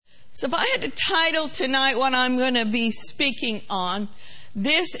So if I had to title tonight what I'm going to be speaking on,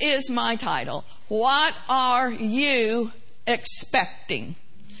 this is my title. What are you expecting?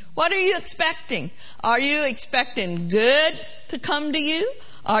 What are you expecting? Are you expecting good to come to you?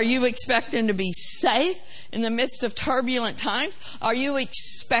 Are you expecting to be safe in the midst of turbulent times? Are you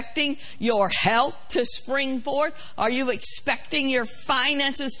expecting your health to spring forth? Are you expecting your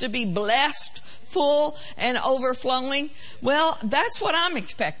finances to be blessed, full, and overflowing? Well, that's what I'm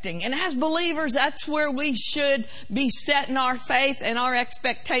expecting. And as believers, that's where we should be setting our faith and our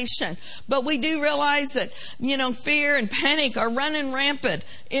expectation. But we do realize that, fear and panic are running rampant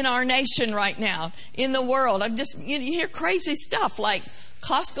in our nation right now, in the world. You hear crazy stuff like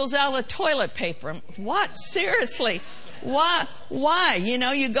Costco's out of toilet paper. What? Seriously? Why?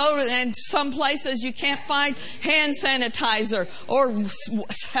 You go to some places you can't find hand sanitizer or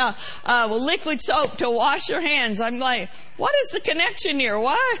liquid soap to wash your hands. I'm like, what is the connection here?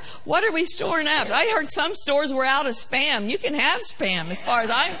 Why? What are we storing up? I heard some stores were out of Spam. You can have Spam as far as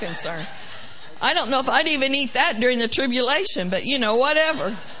I'm concerned. I don't know if I'd even eat that during the tribulation, but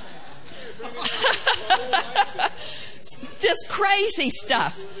whatever. Just crazy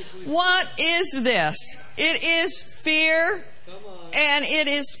stuff. What is this? It is fear and it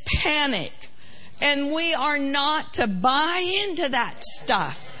is panic. And we are not to buy into that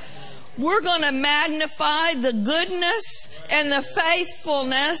stuff. We're going to magnify the goodness and the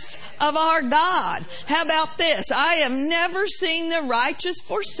faithfulness of our God. How about this? I have never seen the righteous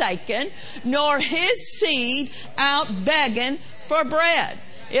forsaken, nor his seed out begging for bread.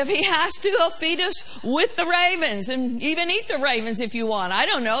 If he has to, he'll feed us with the ravens, and even eat the ravens if you want. I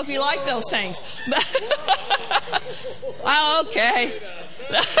don't know if you like those things. Okay.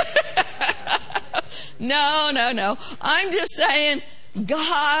 No. I'm just saying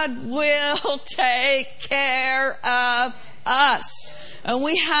God will take care of us. And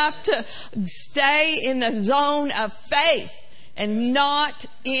we have to stay in the zone of faith and not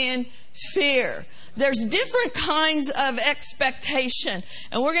in fear. There's different kinds of expectation,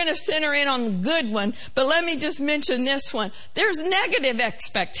 and we're going to center in on the good one, but let me just mention this one. There's negative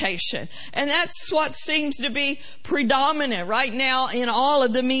expectation, and that's what seems to be predominant right now in all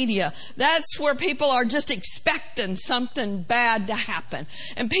of the media. That's where people are just expecting something bad to happen.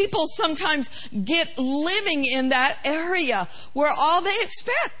 And people sometimes get living in that area where all they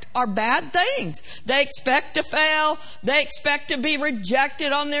expect are bad things. They expect to fail. They expect to be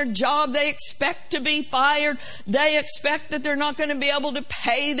rejected on their job. They expect to be fired. They expect that they're not going to be able to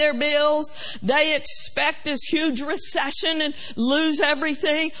pay their bills. They expect this huge recession and lose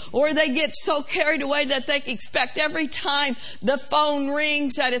everything. Or they get so carried away that they expect every time the phone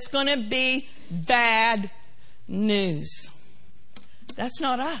rings that it's going to be bad news. That's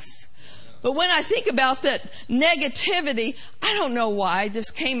not us. But when I think about that negativity, I don't know why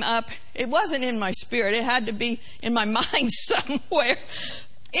this came up. It wasn't in my spirit. It had to be in my mind somewhere.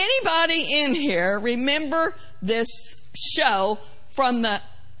 Anybody in here remember this show from the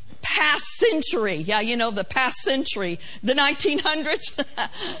past century? Yeah, the past century, the 1900s.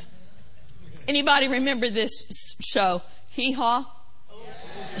 Anybody remember this show? Hee Haw?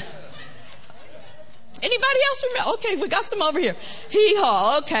 Anybody else remember? Okay, we got some over here. Hee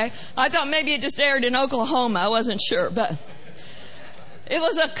Haw, okay. I thought maybe it just aired in Oklahoma. I wasn't sure, but it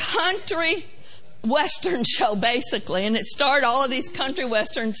was a country western show, basically, and it starred all of these country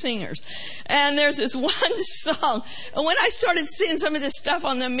western singers. And there's this one song, and when I started seeing some of this stuff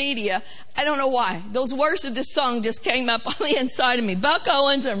on the media, I don't know why, those words of this song just came up on the inside of me. Buck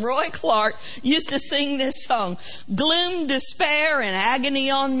Owens and Roy Clark used to sing this song, gloom, despair, and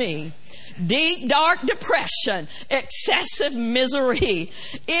agony on me. Deep, dark depression, excessive misery.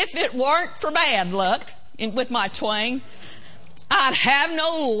 If it weren't for bad luck, with my twang, I'd have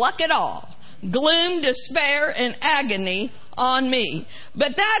no luck at all. Gloom, despair, and agony on me.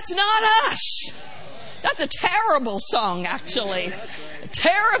 But that's not us. That's a terrible song, actually. A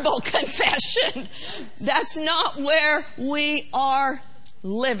terrible confession. That's not where we are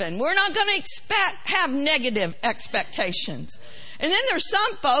living. We're not going to have negative expectations. And then there's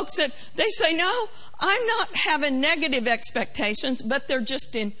some folks that they say, no, I'm not having negative expectations, but they're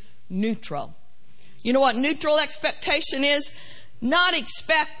just in neutral. You know what neutral expectation is? Not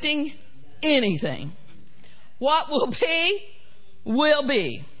expecting anything. What will be, will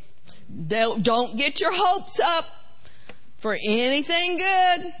be. Don't get your hopes up for anything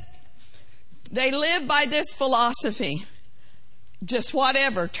good. They live by this philosophy. Just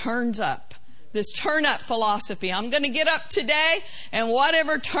whatever turns up. this turn up philosophy. I'm going to get up today, and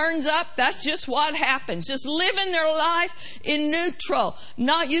whatever turns up, that's just what happens. Just living their life in neutral,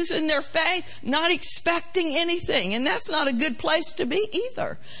 not using their faith, not expecting anything. And that's not a good place to be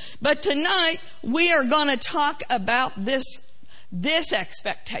either. But tonight, we are going to talk about this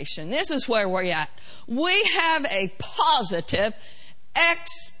expectation. This is where we're at. We have a positive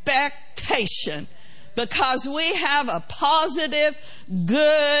expectation because we have a positive,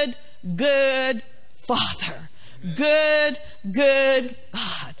 good Father. Good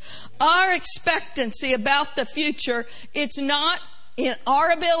God. Our expectancy about the future, it's not in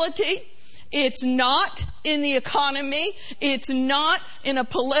our ability. It's not in the economy. It's not in a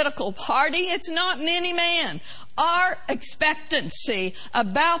political party. It's not in any man. Our expectancy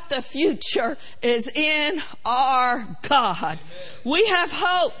about the future is in our God. We have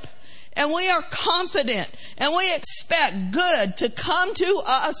hope. And we are confident, and we expect good to come to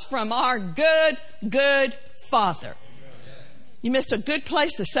us from our good Father. You missed a good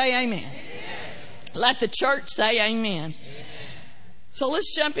place to say amen. Let the church say amen. So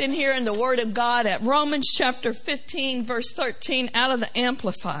let's jump in here in the Word of God at Romans chapter 15, verse 13, out of the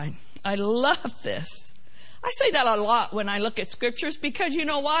Amplified. I love this. I say that a lot when I look at scriptures because you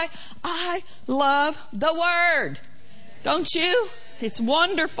know why? I love the Word. Don't you? It's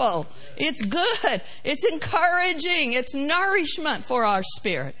wonderful. It's good. It's encouraging. It's nourishment for our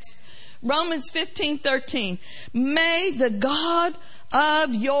spirits. Romans 15:13. May the God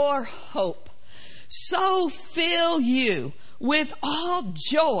of your hope so fill you with all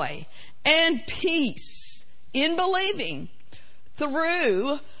joy and peace in believing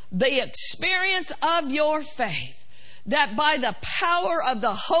through the experience of your faith, that by the power of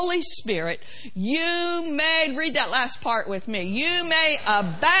the Holy Spirit, you may, read that last part with me, you may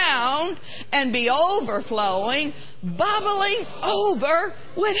abound and be overflowing, bubbling over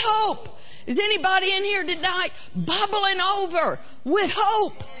with hope. Is anybody in here tonight bubbling over with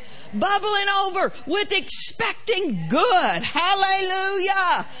hope? Bubbling over with expecting good.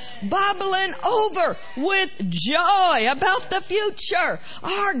 Hallelujah. Bubbling over with joy about the future.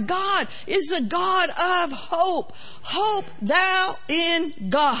 Our God is the God of hope. Hope thou in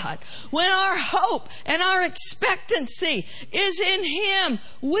God. When our hope and our expectancy is in Him,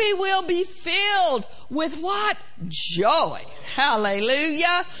 we will be filled with what? Joy.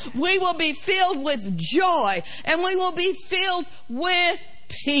 Hallelujah. We will be filled with joy, and we will be filled with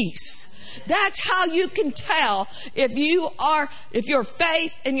peace. That's how you can tell if your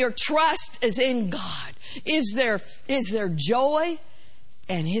faith and your trust is in God. Is there joy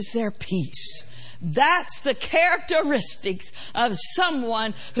and is there peace? That's the characteristics of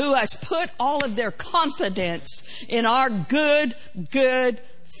someone who has put all of their confidence in our good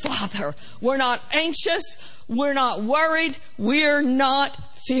Father. We're not anxious. We're not worried. We're not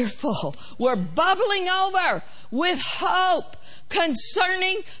fearful. We're bubbling over with hope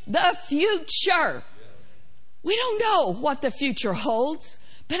concerning the future. We don't know what the future holds,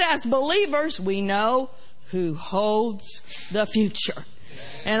 but as believers, we know who holds the future.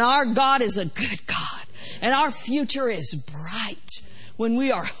 And our God is a good God. And our future is bright when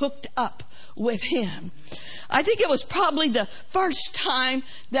we are hooked up with Him. I think it was probably the first time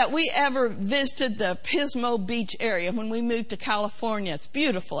that we ever visited the Pismo Beach area when we moved to California. It's a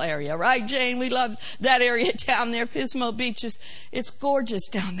beautiful area, right, Jane? We love that area down there. Pismo Beach it's gorgeous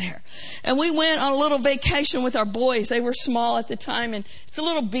down there. And we went on a little vacation with our boys. They were small at the time, and it's a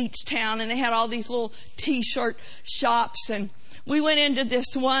little beach town, and they had all these little T-shirt shops. And we went into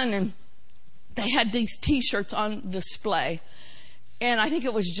this one, and they had these T-shirts on display. And I think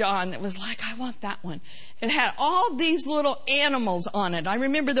it was John that was like, I want that one. It had all these little animals on it. I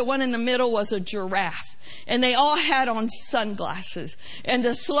remember the one in the middle was a giraffe. And they all had on sunglasses. And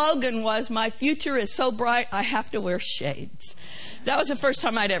the slogan was, my future is so bright, I have to wear shades. That was the first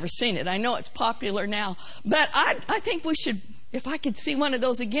time I'd ever seen it. I know it's popular now. But I think we should, if I could see one of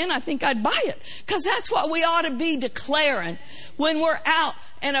those again, I think I'd buy it. Because that's what we ought to be declaring when we're out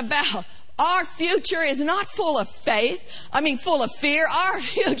and about. Our future is not full of full of fear. Our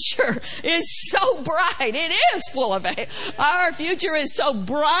future is so bright. It is full of faith. Our future is so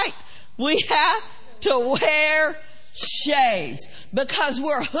bright, we have to wear shades because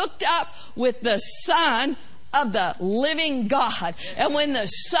we're hooked up with the Son of the living God. And when the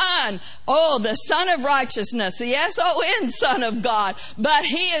Son of righteousness, the S-O-N Son of God, but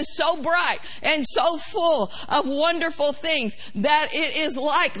He is so bright and so full of wonderful things that it is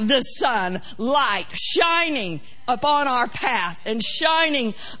like the sun light shining upon our path and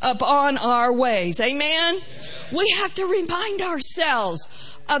shining upon our ways. Amen? We have to remind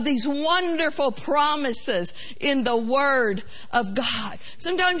ourselves of these wonderful promises in the Word of God.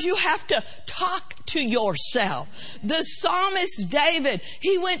 Sometimes you have to talk to yourself. The psalmist David,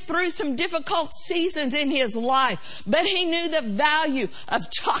 he went through some difficult seasons in his life, but he knew the value of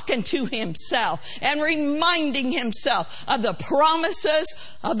talking to himself and reminding himself of the promises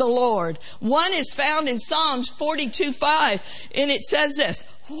of the Lord. One is found in Psalms 42:5, and it says this: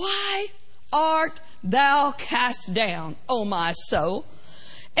 "Why art thou cast down, O my soul?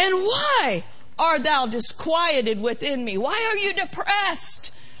 And why art thou disquieted within me?" Why are you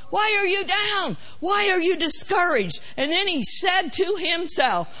depressed? Why are you down? Why are you discouraged? And then he said to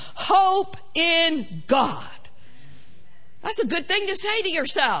himself, "Hope in God." That's a good thing to say to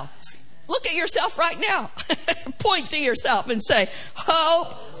yourself. Look at yourself right now. Point to yourself and say,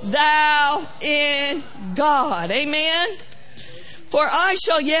 "Hope thou in God." Amen. "For I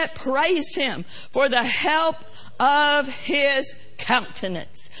shall yet praise him for the help of his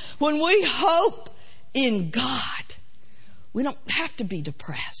countenance." When we hope in God, we don't have to be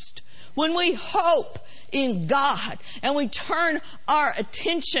depressed. When we hope in God and we turn our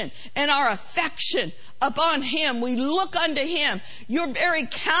attention and our affection upon him, we look unto him, your very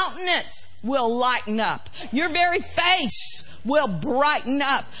countenance will lighten up. Your very face will brighten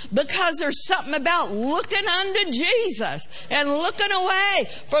up, because there's something about looking unto Jesus and looking away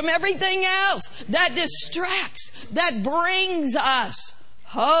from everything else that distracts, that brings us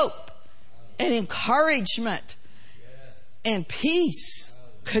hope and encouragement and peace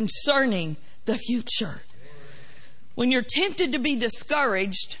concerning the future. When you're tempted to be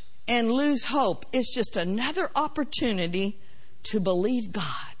discouraged and lose hope, it's just another opportunity to believe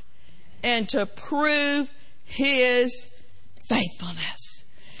God and to prove his faithfulness.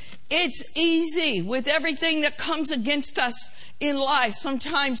 It's easy with everything that comes against us in life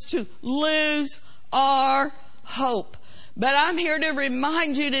sometimes to lose our hope. But I'm here to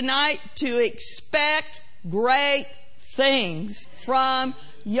remind you tonight to expect great things from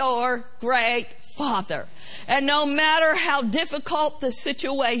your great Father. And no matter how difficult the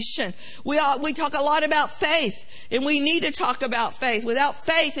situation, we talk a lot about faith, and we need to talk about faith. Without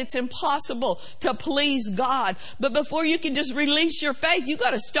faith, it's impossible to please God. But before you can just release your faith, you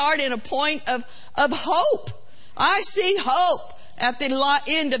got to start in a point of hope. I see hope at the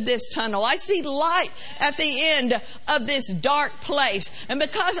end of this tunnel. I see light at the end of this dark place. And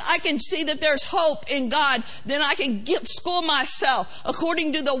because I can see that there's hope in God, then I can school myself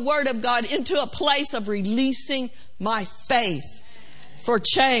according to the Word of God into a place of releasing my faith for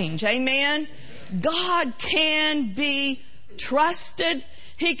change. Amen? God can be trusted.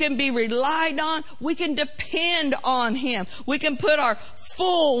 He can be relied on. We can depend on him. We can put our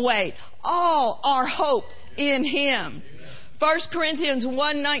full weight, all our hope in him. 1 Corinthians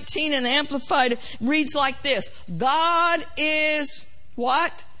 1:19 in the Amplified reads like this: God is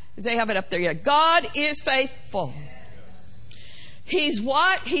what? They have it up there yet. God is faithful. He's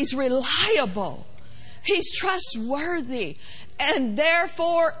what? He's reliable. He's trustworthy. And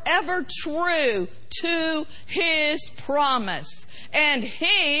therefore ever true to his promise. And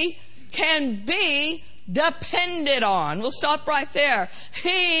he can be depended on. We'll stop right there.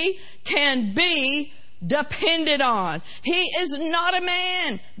 He can be depended on. He is not a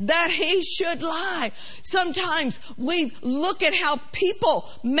man that he should lie. Sometimes we look at how people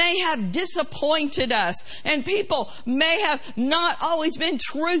may have disappointed us, and people may have not always been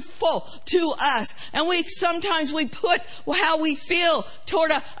truthful to us, and sometimes we put how we feel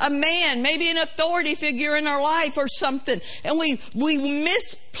toward a man, maybe an authority figure in our life or something, and we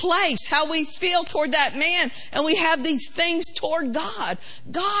misplace how we feel toward that man, and we have these things toward God.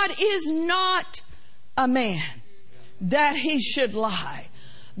 God is not a man that he should lie.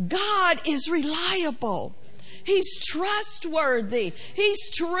 God is reliable. He's trustworthy. He's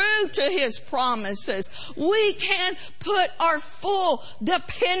true to his promises. We can put our full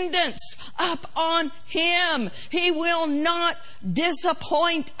dependence up on him. He will not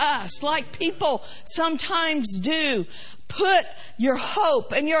disappoint us like people sometimes do. Put your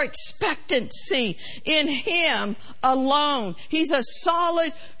hope and your expectancy in him alone. He's a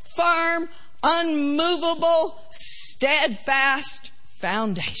solid, firm, unmovable, steadfast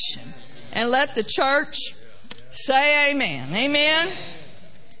foundation. And let the church say amen. Amen.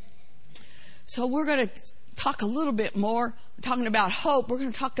 So we're going to talk a little bit more. We're talking about hope. We're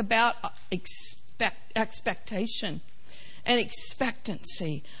going to talk about expectation and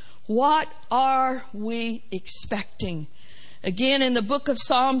expectancy. What are we expecting? Again, in the book of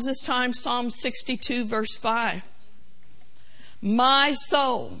Psalms, this time, Psalm 62, verse 5. My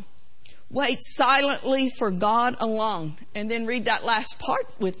soul, wait silently for God alone. And then read that last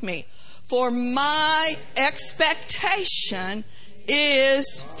part with me. For my expectation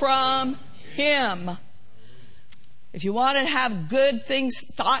is from Him. If you want to have good things,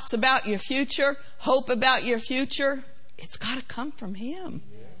 thoughts about your future, hope about your future, it's got to come from Him.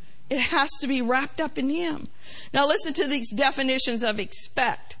 It has to be wrapped up in Him. Now listen to these definitions of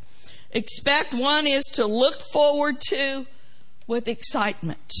expect. Expect, one is to look forward to with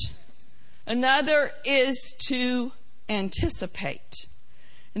excitement. Another is to anticipate.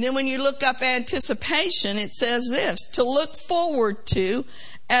 And then when you look up anticipation, it says this: to look forward to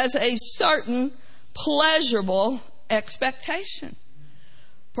as a certain pleasurable expectation.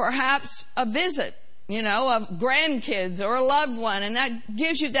 Perhaps a visit, of grandkids or a loved one, and that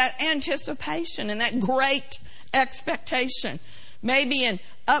gives you that anticipation and that great expectation. Maybe an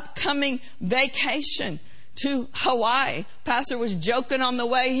upcoming vacation to Hawaii. Pastor was joking on the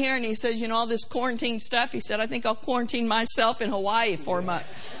way here, and he says, all this quarantine stuff. He said, I think I'll quarantine myself in Hawaii for a month.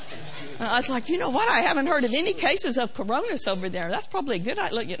 And I was like, you know what? I haven't heard of any cases of coronas over there. That's probably a good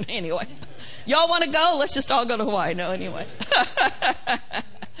idea. Anyway, y'all want to go? Let's just all go to Hawaii. No, anyway.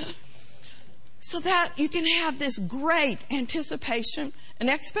 So that you can have this great anticipation and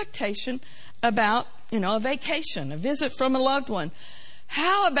expectation about, a vacation, a visit from a loved one.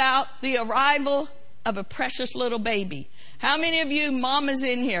 How about the arrival of a precious little baby? How many of you mamas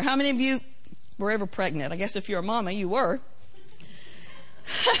in here? How many of you were ever pregnant? I guess if you're a mama, you were.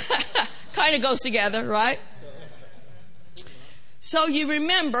 Kind of goes together, right? So you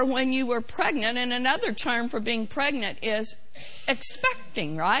remember when you were pregnant, and another term for being pregnant is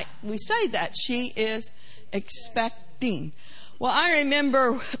expecting, right? We say that. She is expecting. Well, I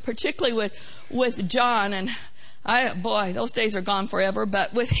remember particularly with John, and those days are gone forever,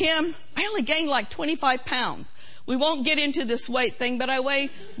 but with him, I only gained like 25 pounds. We won't get into this weight thing, but I weigh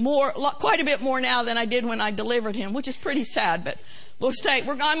quite a bit more now than I did when I delivered him, which is pretty sad, but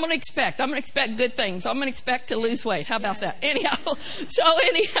I'm going to expect good things. I'm going to expect to lose weight. How about that? Anyhow,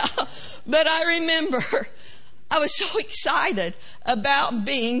 but I remember I was so excited about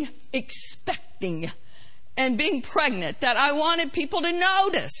being expecting and being pregnant that I wanted people to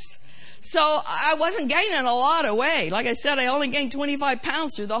notice. So I wasn't gaining a lot of weight. Like I said, I only gained 25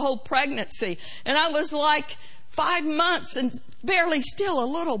 pounds through the whole pregnancy. And I was like 5 months and barely still a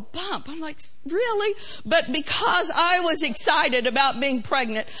little bump. I'm like, really? But because I was excited about being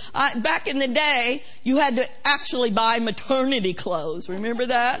pregnant, back in the day, you had to actually buy maternity clothes. Remember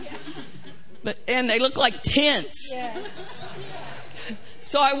that? And they look like tents. Yes.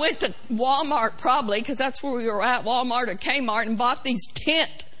 So I went to Walmart probably, because that's where we were at, Walmart or Kmart, and bought these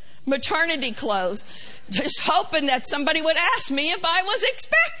tent maternity clothes, just hoping that somebody would ask me if I was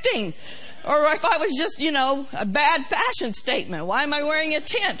expecting, or if I was just, a bad fashion statement. Why am I wearing a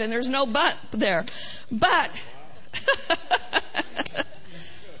tent and there's no butt there? But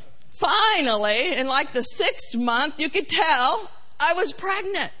finally, in like the 6th month, you could tell I was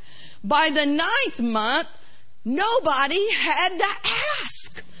pregnant. By the 9th month, nobody had to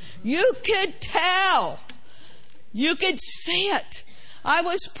ask. You could tell. You could see it. I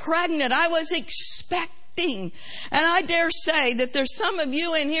was pregnant. I was expecting. And I dare say that there's some of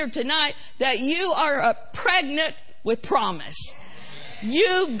you in here tonight that you are pregnant with promise.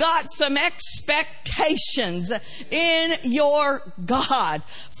 You've got some expectations in your God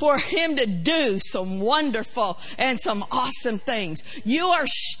for Him to do some wonderful and some awesome things. You are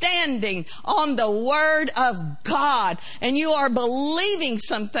standing on the Word of God, and you are believing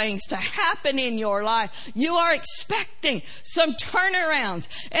some things to happen in your life. You are expecting some turnarounds,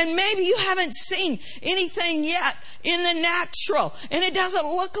 and maybe you haven't seen anything yet in the natural, and it doesn't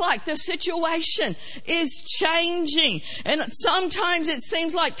look like the situation is changing. And sometimes it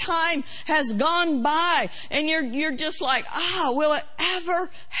seems like time has gone by, and you're just like, will it ever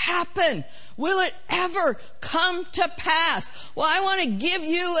happen? Will it ever come to pass? Well, I want to give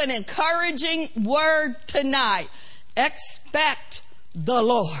you an encouraging word tonight. Expect the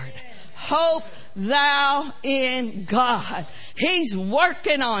Lord. Hope thou in God. He's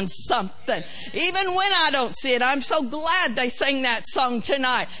working on something. Even when I don't see it, I'm so glad they sang that song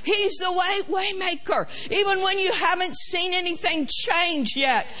tonight. He's the way maker. Even when you haven't seen anything change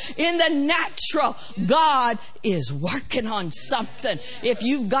yet in the natural, God is working on something if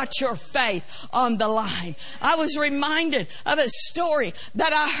you've got your faith on the line. I was reminded of a story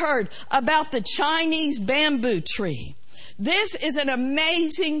that I heard about the Chinese bamboo tree. This is an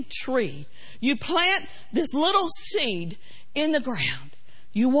amazing tree. You plant this little seed in the ground.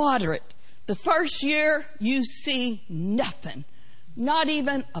 You water it. The first year, you see nothing. Not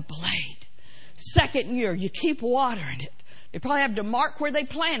even a blade. Second year, you keep watering it. They probably have to mark where they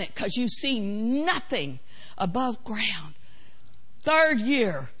plant it because you see nothing above ground. Third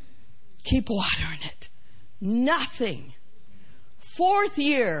year, keep watering it. Nothing. 4th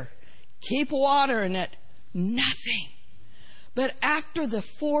year, keep watering it, nothing. But after the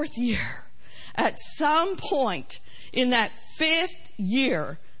 4th year, at some point in that 5th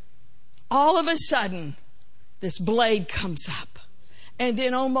year, all of a sudden, this blade comes up. And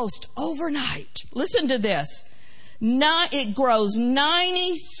then almost overnight, listen to this, it grows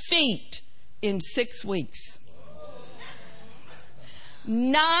 90 feet in 6 weeks.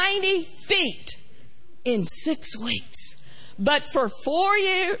 90 feet in 6 weeks. But for 4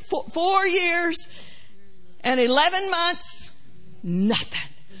 years and 11 months, nothing.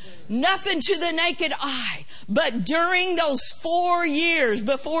 Nothing to the naked eye. But during those 4 years,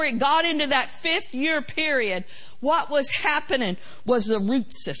 before it got into that 5th year period, what was happening was the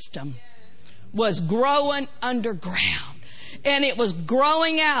root system was growing underground. And it was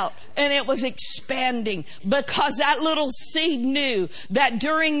growing out and it was expanding, because that little seed knew that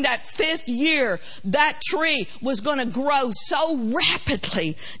during that 5th year, that tree was going to grow so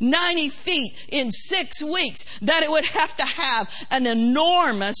rapidly, 90 feet in 6 weeks, that it would have to have an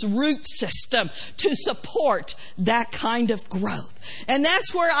enormous root system to support that kind of growth. And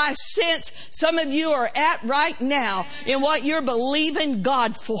that's where I sense some of you are at right now in what you're believing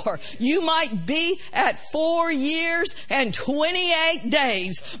God for. You might be at 4 years and 28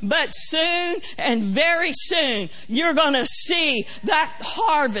 days, but soon and very soon you're going to see that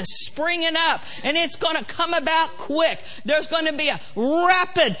harvest springing up, and it's going to come about quick. There's going to be a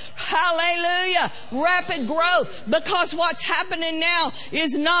rapid growth, because what's happening now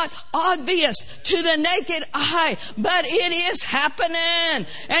is not obvious to the naked eye, but it is happening,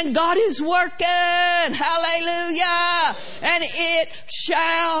 and God is working. Hallelujah. And it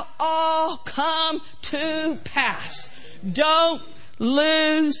shall all come to pass. Don't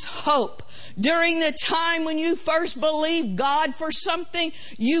lose hope. During the time when you first believe God for something,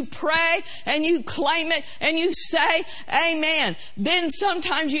 you pray and you claim it and you say, amen. Then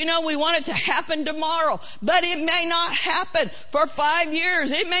sometimes, we want it to happen tomorrow, but it may not happen for 5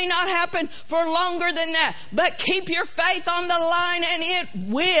 years. It may not happen for longer than that, but keep your faith on the line and it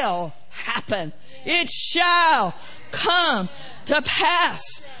will happen. It shall come to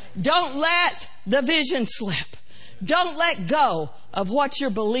pass. Don't let the vision slip. Don't let go of what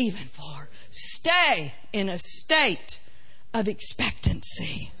you're believing for. Stay in a state of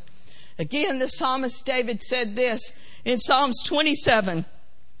expectancy. Again, the psalmist David said this in Psalms 27,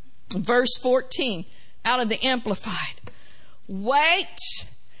 verse 14, out of the Amplified. Wait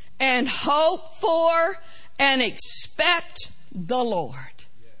and hope for and expect the Lord.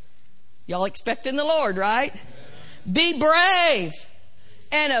 Y'all expecting the Lord, right? Be brave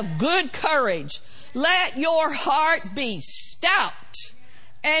and of good courage. Let your heart be stout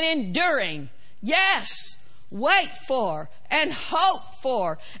and enduring. Yes, wait for and hope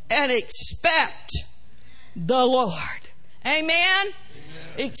for and expect the Lord. Amen? Amen.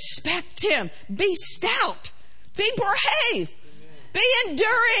 Expect Him. Be stout. Be brave. Amen. Be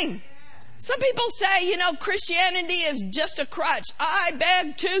enduring. Some people say, Christianity is just a crutch. I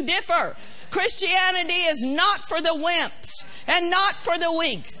beg to differ. Christianity is not for the wimps and not for the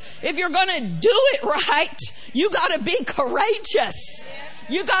weaks. If you're going to do it right, you got to be courageous.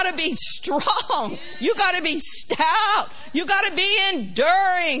 You got to be strong. You got to be stout. You got to be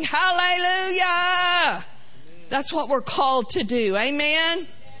enduring. Hallelujah. That's what we're called to do. Amen.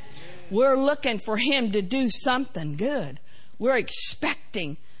 We're looking for Him to do something good. We're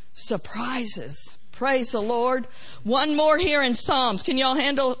expecting surprises. Praise the Lord. One more here in Psalms. Can y'all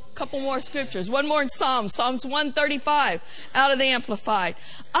handle a couple more scriptures? One more in Psalms. Psalms 135 out of the Amplified.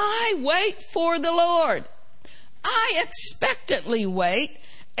 I wait for the Lord. I expectantly wait,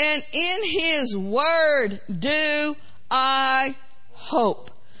 and in His word do I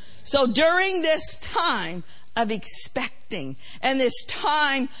hope. So during this time of expecting and this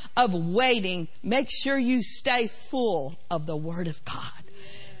time of waiting, make sure you stay full of the Word of God.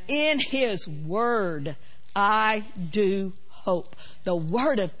 In His Word, I do hope. The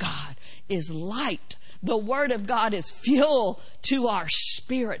Word of God is light. The Word of God is fuel to our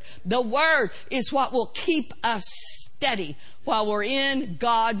spirit. The Word is what will keep us steady while we're in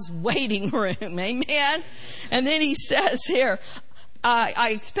God's waiting room. Amen? And then He says here,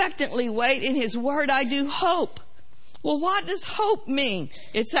 I expectantly wait. In His Word, I do hope. Well, what does hope mean?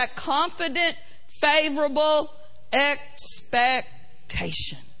 It's that confident, favorable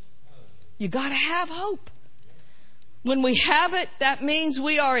expectation. You got to have hope. When we have it, that means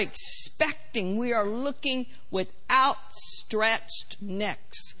we are expecting. We are looking with outstretched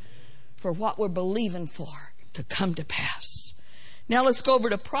necks for what we're believing for to come to pass. Now let's go over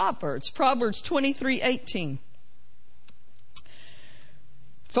to Proverbs. Proverbs 23:18.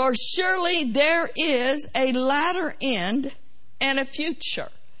 For surely there is a latter end and a future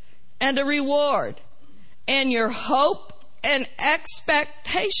and a reward. And your hope and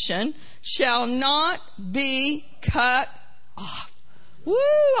expectation shall not be cut off. Woo!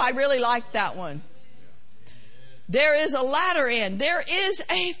 I really like that one. There is a latter end. There is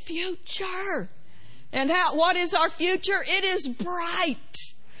a future. And what is our future? It is bright.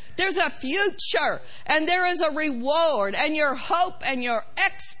 There's a future and there is a reward, and your hope and your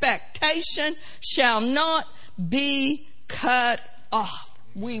expectation shall not be cut off.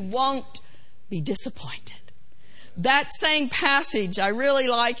 We won't be disappointed. That same passage I really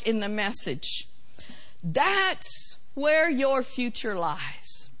like in the Message. That's where your future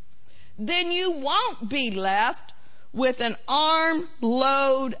lies. Then you won't be left with an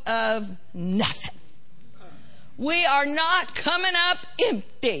armload of nothing. We are not coming up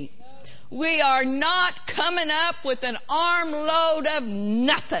empty. We are not coming up with an armload of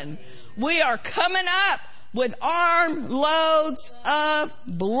nothing. We are coming up with armloads of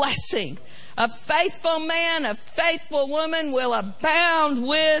blessing. A faithful man, a faithful woman will abound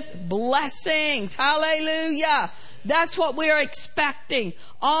with blessings. Hallelujah. That's what we are expecting.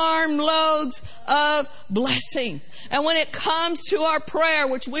 Armloads of blessings. And when it comes to our prayer,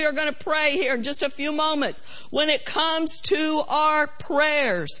 which we are going to pray here in just a few moments, when it comes to our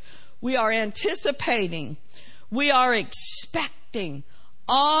prayers, we are anticipating, we are expecting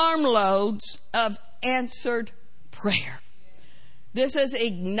armloads of answered prayer. This is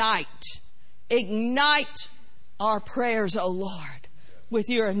ignite. Ignite our prayers, O Lord, with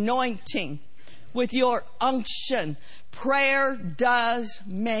your anointing, with your unction. Prayer does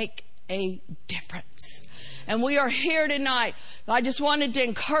make a difference. And we are here tonight. I just wanted to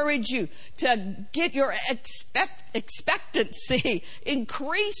encourage you to get your expectancy,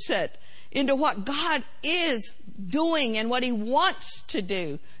 increase it into what God is doing and what He wants to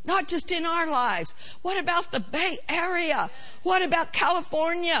do, not just in our lives. What about the Bay Area? What about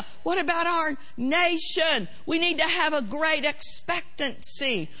California? What about our nation? We need to have a great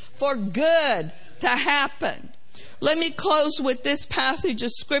expectancy for good to happen. Let me close with this passage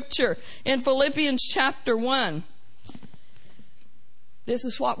of Scripture in Philippians chapter 1. This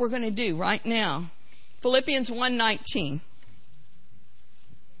is what we're going to do right now. Philippians 1:19.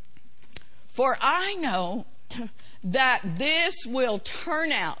 For I know that this will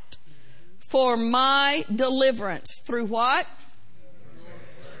turn out for my deliverance. Through what?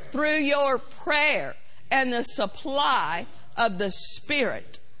 Through your prayer and the supply of the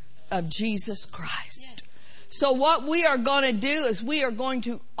Spirit of Jesus Christ. So what we are going to do is we are going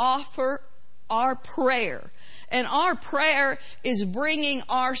to offer our prayer. And our prayer is bringing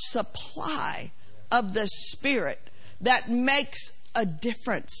our supply of the Spirit that makes a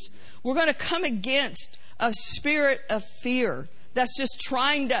difference. We're going to come against a spirit of fear that's just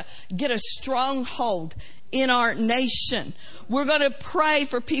trying to get a stronghold in our nation. We're going to pray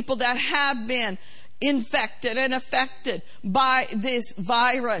for people that have been infected and affected by this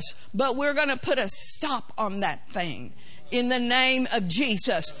virus. But we're going to put a stop on that thing in the name of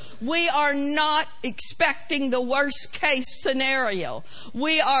Jesus. We are not expecting the worst case scenario.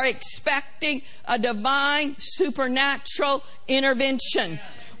 We are expecting a divine supernatural intervention.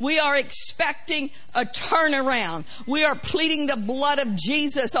 We are expecting a turnaround. We are pleading the blood of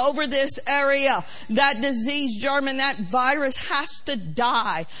Jesus over this area. That disease germ and that virus has to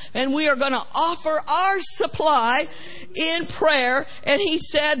die. And we are going to offer our supply in prayer. And he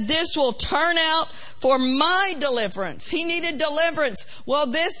said, this will turn out for my deliverance. He needed deliverance. Well,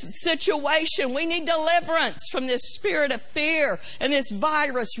 this situation, we need deliverance from this spirit of fear and this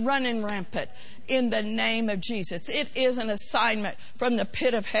virus running rampant. In the name of Jesus. It is an assignment from the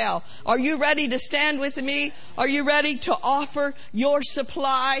pit of hell. Are you ready to stand with me? Are you ready to offer your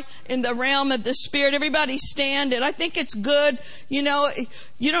supply in the realm of the Spirit? Everybody stand. And I think it's good. You know,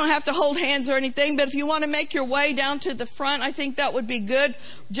 you don't have to hold hands or anything, but if you want to make your way down to the front, I think that would be good,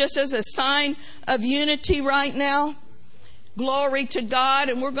 just as a sign of unity right now. Glory to God.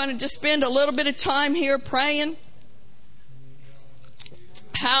 And we're going to just spend a little bit of time here praying.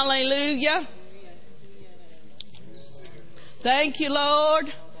 Hallelujah. Thank you,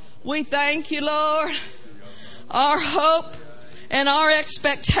 Lord. We thank you, Lord. Our hope and our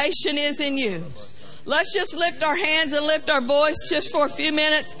expectation is in you. Let's just lift our hands and lift our voice just for a few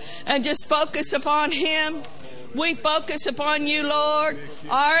minutes and just focus upon Him. We focus upon you, Lord.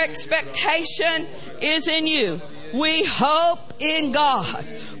 Our expectation is in you. We hope in God.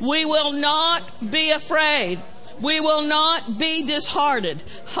 We will not be afraid. We will not be disheartened.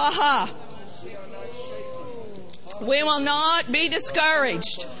 Ha ha. We will not be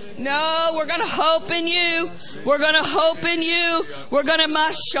discouraged. No, we're going to hope in you. We're going to hope in you. We're going to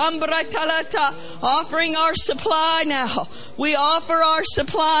mashambra talata, offering our supply now. We offer our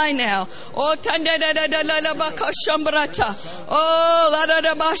supply now. Oh, tandadadadadabakashambrata. Oh,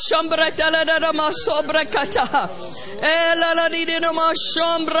 ladadabashambrata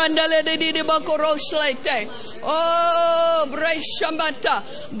Oh,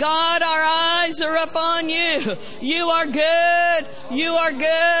 God, our eyes are upon you. You are good. You are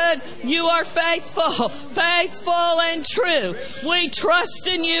good. You are faithful. Faithful and true. We trust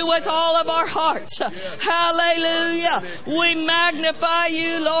in you with all of our hearts. Hallelujah. We magnify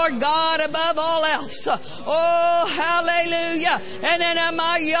you, Lord God, above all else. Oh, hallelujah. And in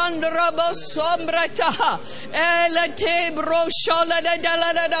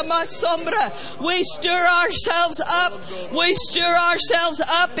we stir ourselves up. We stir ourselves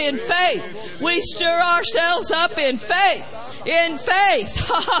up in faith. We stir ourselves up in faith. In faith.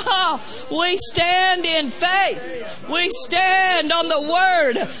 We stand in faith. We stand on the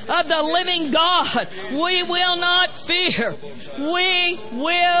word of the living God. We will not fear. We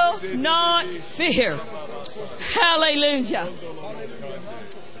will not fear. Hallelujah.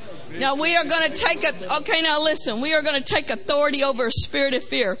 Now we are going to take now listen. We are going to take authority over a spirit of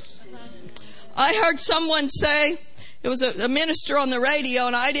fear. I heard someone say, it was a minister on the radio,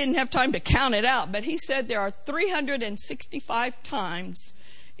 and I didn't have time to count it out, but he said there are 365 times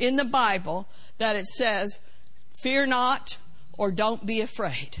in the Bible that it says, fear not or don't be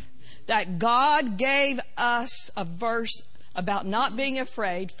afraid. That God gave us a verse about not being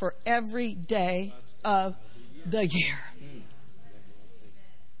afraid for every day of the year.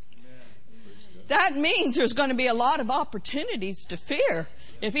 That means there's going to be a lot of opportunities to fear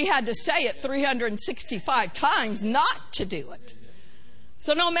if he had to say it 365 times not to do it.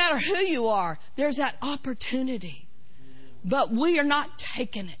 So no matter who you are, there's that opportunity. But we are not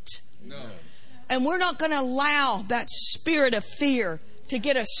taking it. No. And we're not going to allow that spirit of fear to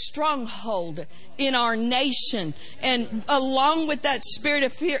get a stronghold in our nation. And along with that spirit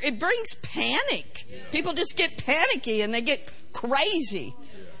of fear, it brings panic. People just get panicky and they get crazy.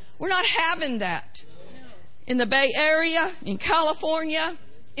 We're not having that in the Bay Area, in California,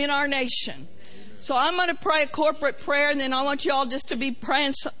 in our nation. So I'm going to pray a corporate prayer, and then I want you all just to be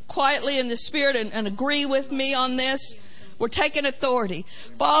praying quietly in the Spirit and agree with me on this. We're taking authority.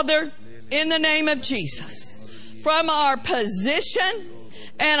 Father, in the name of Jesus, from our position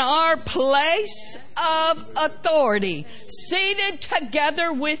and our place of authority, seated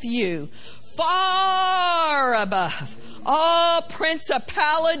together with you, far above all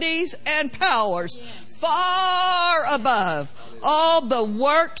principalities and powers, far above all the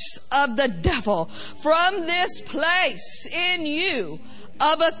works of the devil, from this place in you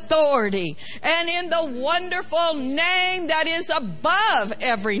of authority and in the wonderful name that is above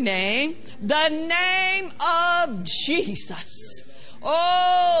every name, the name of Jesus.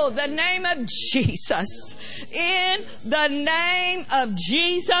 Oh, the name of Jesus. In the name of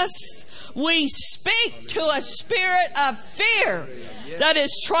Jesus, we speak to a spirit of fear that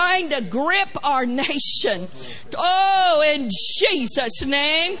is trying to grip our nation. Oh, in Jesus'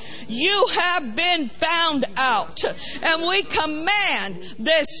 name, you have been found out. And we command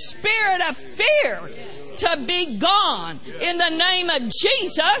this spirit of fear to be gone in the name of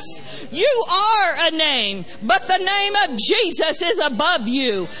Jesus. You are a name, but the name of Jesus is above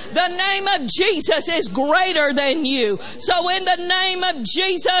you. The name of Jesus is greater than you. So in the name of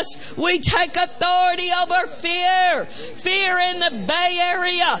Jesus, we take authority over fear. Fear in the Bay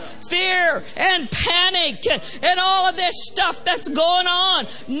Area. Fear and panic and all of this stuff that's going on.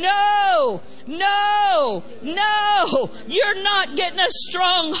 No, no, no. You're not getting a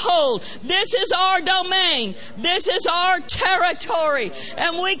stronghold. This is our domain. This is our territory.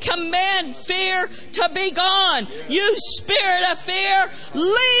 And we command fear to be gone. You spirit of fear,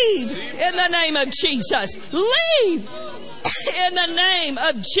 leave in the name of Jesus. Leave in the name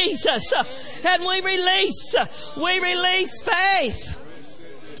of Jesus. And we release faith.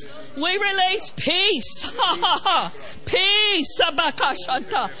 We release peace. Peace.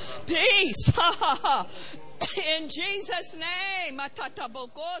 Peace. In Jesus' name.